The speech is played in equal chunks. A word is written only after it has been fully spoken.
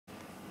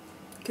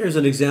Here's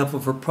an example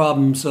for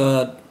problems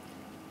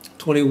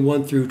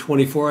 21 through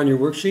 24 on your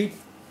worksheet.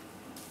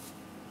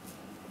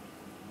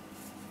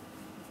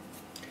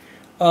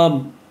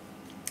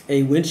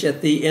 A winch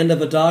at the end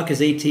of a dock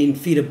is 18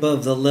 feet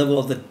above the level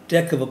of the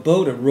deck of a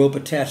boat. A rope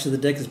attached to the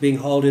deck is being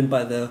hauled in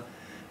by the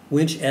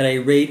winch at a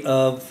rate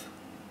of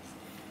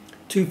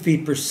 2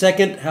 feet per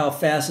second. How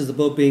fast is the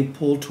boat being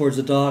pulled towards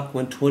the dock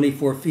when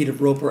 24 feet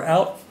of rope are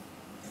out?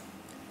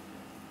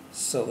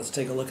 So let's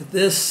take a look at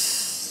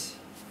this.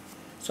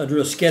 So I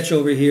drew a sketch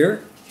over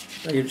here.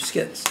 Now your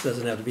sketch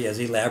doesn't have to be as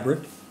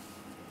elaborate.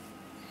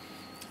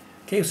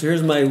 Okay, so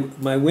here's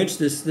my winch.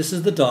 This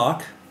is the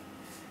dock.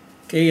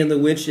 Okay, and the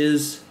winch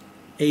is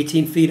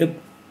 18 feet up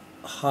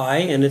high,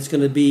 and it's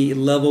going to be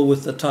level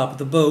with the top of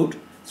the boat.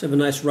 So I have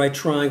a nice right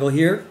triangle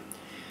here.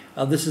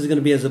 This is going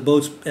to be as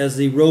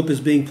the rope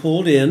is being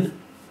pulled in.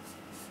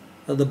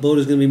 The boat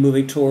is going to be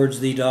moving towards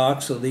the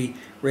dock. So the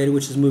rate at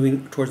which is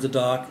moving towards the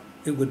dock,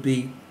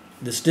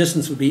 this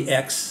distance would be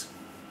x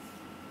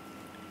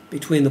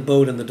between the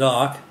boat and the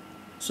dock.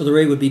 So the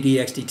rate would be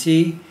dx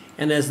dt.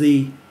 And as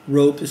the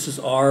rope, this is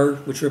r,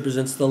 which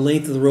represents the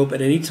length of the rope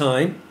at any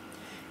time.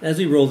 As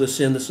we roll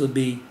this in, this would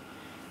be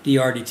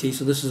dr dt.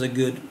 So this is a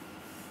good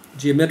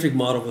geometric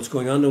model of what's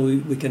going on. Now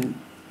we can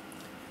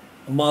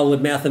model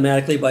it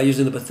mathematically by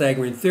using the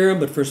Pythagorean theorem,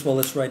 but first of all,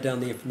 let's write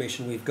down the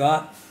information we've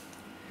got.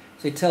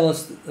 So they tell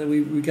us that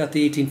we got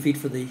the 18 feet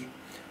for the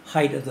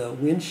height of the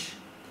winch.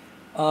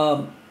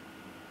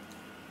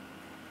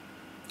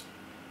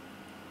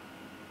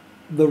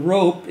 The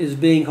rope is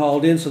being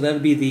hauled in, so that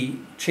would be the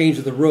change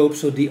of the rope,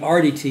 so dr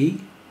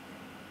dt.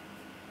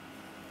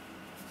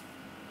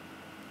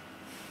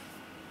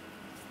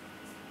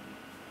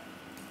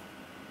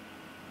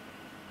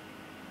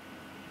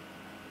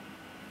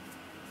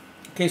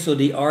 Okay, so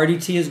the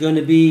RDT is going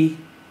to be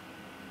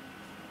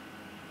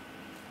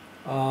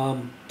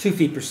 2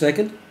 feet per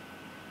second.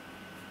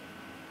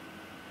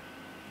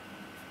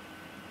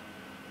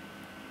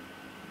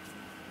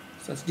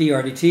 So that's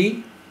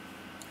dRDT.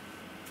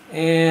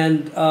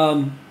 And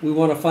we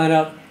want to find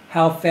out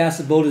how fast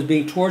the boat is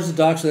being towards the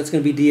dock, so that's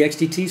going to be dx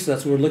dt. So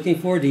that's what we're looking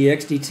for,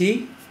 dx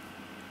dt.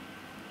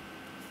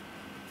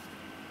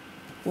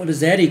 What does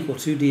that equal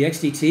to,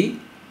 dx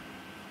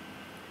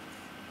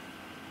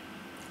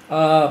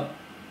dt?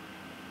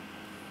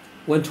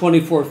 When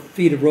 24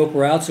 feet of rope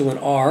are out, so when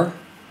R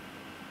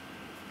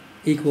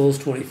equals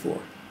 24.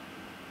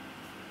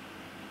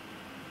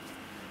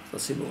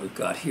 Let's see what we've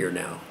got here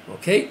now.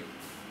 Okay.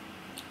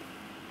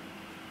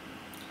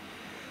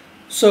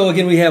 So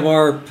again, we have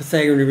our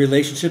Pythagorean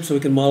relationship, so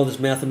we can model this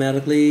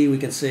mathematically. We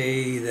can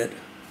say that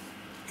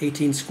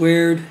 18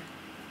 squared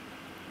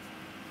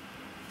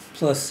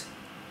plus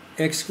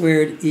x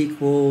squared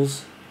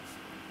equals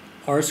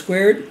r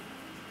squared.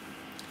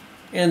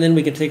 And then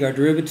we can take our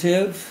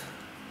derivative.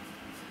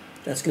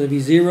 That's going to be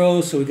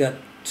 0, so we got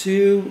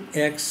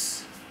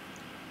 2x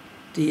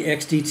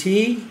dx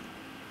dt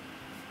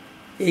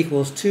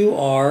equals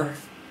 2r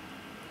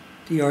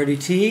dr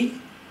dt.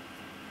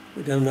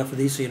 We've done enough of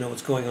these so you know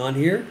what's going on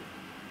here.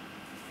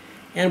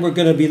 And we're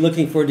going to be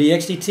looking for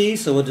dx dt,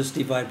 so we'll just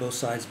divide both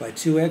sides by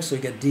 2x. So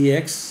we got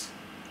dx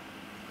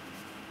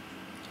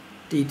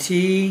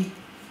dt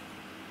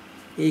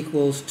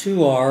equals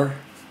 2r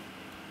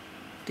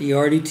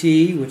dr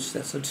dt, which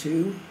that's a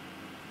 2,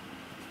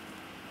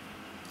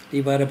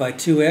 divided by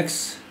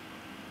 2x.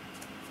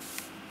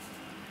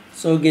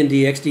 So again,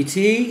 dx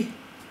dt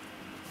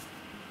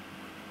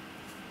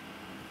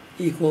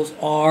equals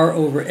r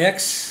over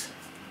x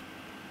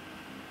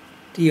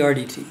dr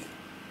dt.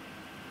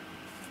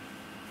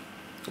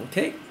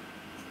 Okay.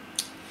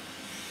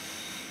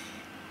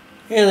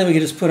 And then we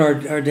can just put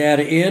our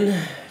data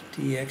in.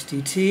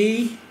 Dx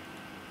dt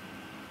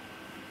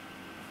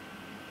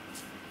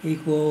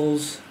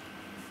equals,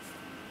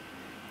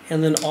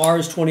 and then r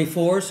is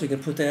 24, so we can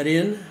put that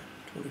in,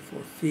 24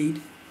 feet.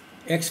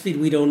 X feet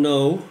we don't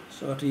know,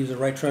 so I have to use a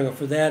right triangle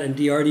for that, and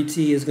dr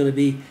dt is going to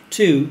be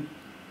 2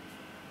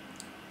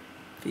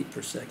 feet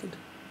per second.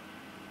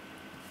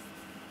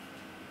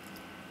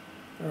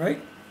 All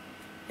right,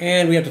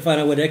 and we have to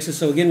find out what x is.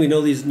 So again, we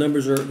know these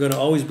numbers are going to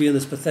always be in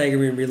this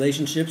Pythagorean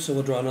relationship, so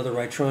we'll draw another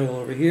right triangle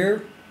over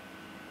here.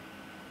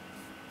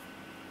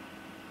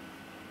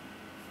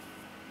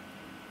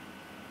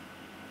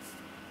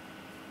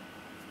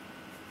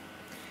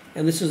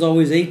 And this is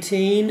always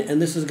 18,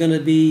 and this is going to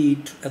be,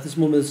 at this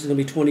moment, this is going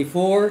to be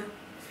 24.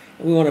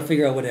 And we want to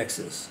figure out what x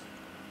is.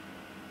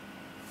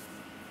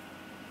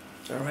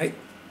 All right.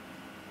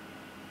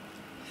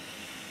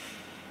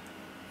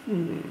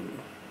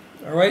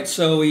 All right,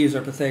 so we use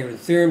our Pythagorean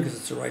theorem because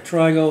it's a right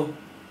triangle.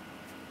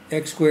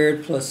 X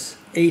squared plus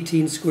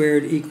 18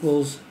 squared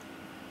equals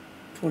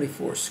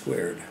 24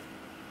 squared.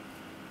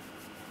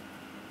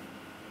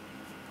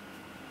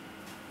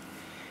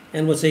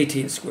 And what's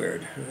 18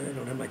 squared? I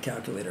don't have my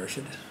calculator. I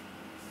should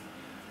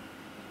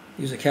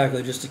use a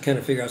calculator just to kind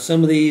of figure out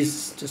some of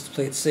these, just to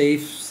play it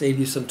safe, save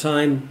you some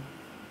time.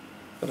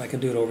 But I can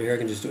do it over here. I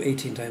can just do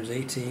 18 times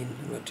 18.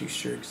 I'm not too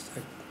sure.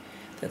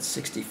 That's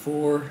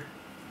 64.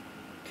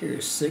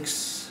 Here's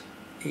 6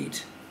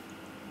 8,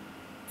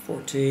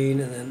 14,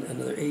 and then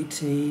another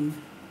 18.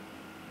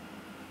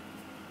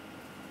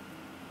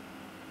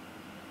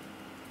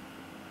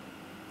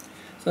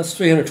 So that's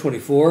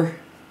 324.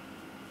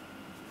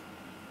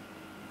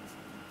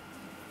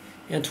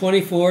 And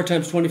 24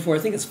 times 24, I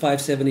think it's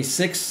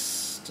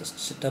 576.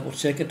 Just double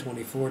check it.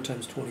 24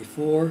 times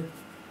 24.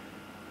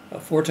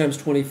 4 times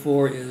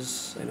 24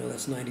 is, I know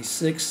that's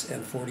 96,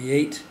 and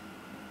 48.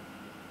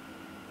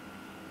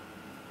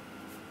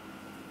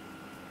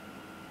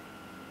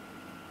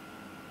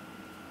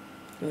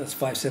 And that's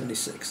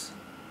 576.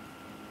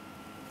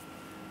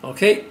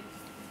 Okay.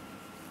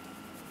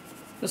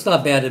 That's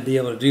not bad to be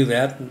able to do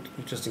that,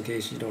 just in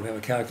case you don't have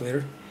a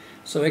calculator.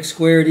 So x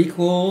squared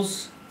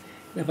equals,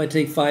 if I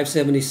take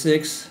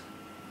 576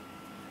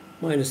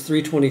 minus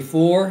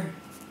 324,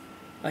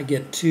 I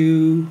get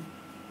 2,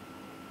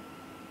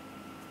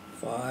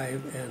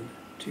 5, and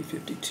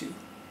 252.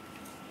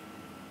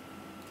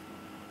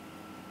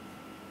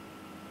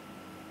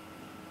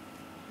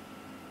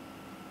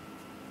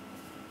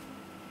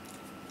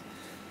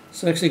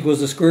 So x equals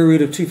the square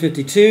root of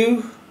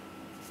 252.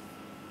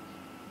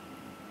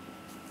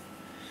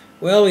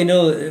 Well, we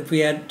know that if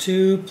we add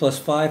 2 plus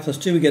 5 plus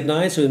 2, we get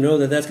 9, so we know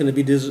that that's going to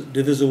be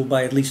divisible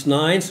by at least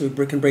 9, so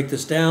we can break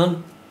this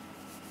down.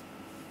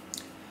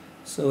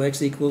 So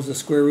x equals the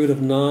square root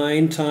of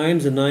 9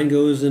 times, and 9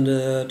 goes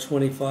into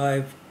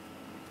 25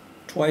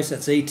 twice,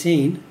 that's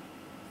 18.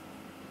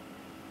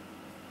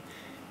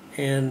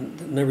 And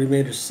the number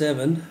remainder is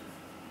 7.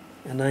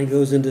 And 9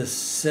 goes into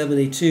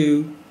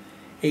 72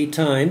 8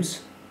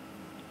 times.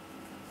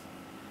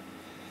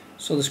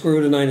 So the square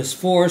root of 9 is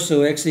 4,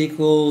 so x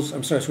equals,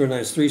 I'm sorry, square root of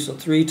 9 is 3, so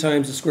 3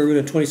 times the square root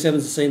of 27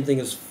 is the same thing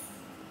as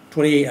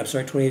 28, I'm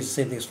sorry, 28 is the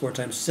same thing as 4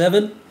 times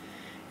 7.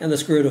 And the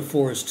square root of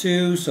 4 is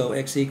 2, so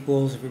x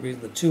equals, if we bring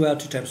the 2 out,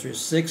 2 times 3 is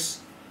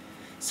 6.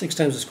 6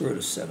 times the square root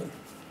is 7.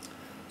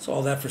 So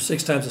all that for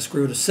 6 times the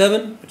square root of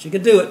 7, but you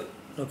can do it,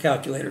 no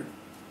calculator.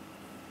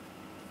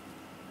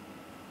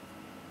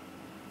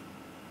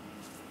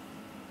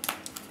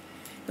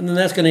 And then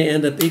that's going to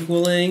end up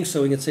equaling,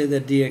 so we can say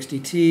that dx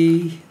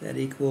dt, that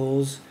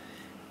equals,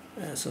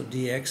 so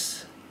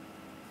dx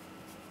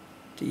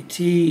dt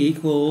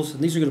equals,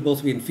 and these are going to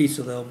both be in feet,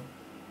 so they'll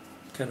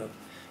kind of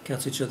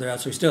cancel each other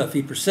out. So we still have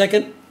feet per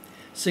second.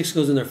 6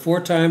 goes in there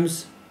 4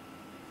 times.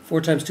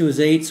 4 times 2 is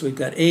 8, so we've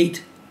got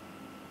 8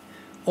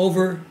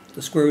 over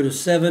the square root of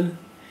 7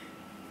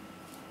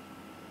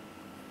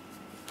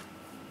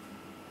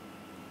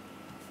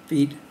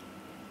 feet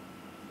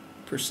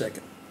per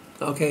second.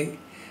 Okay.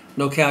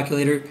 No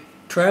calculator.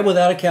 Try them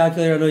without a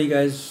calculator. I know you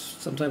guys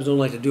sometimes don't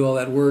like to do all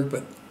that work,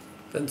 but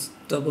then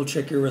double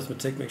check your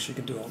arithmetic. Make sure you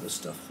can do all this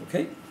stuff,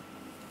 okay?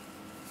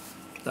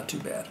 Not too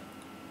bad.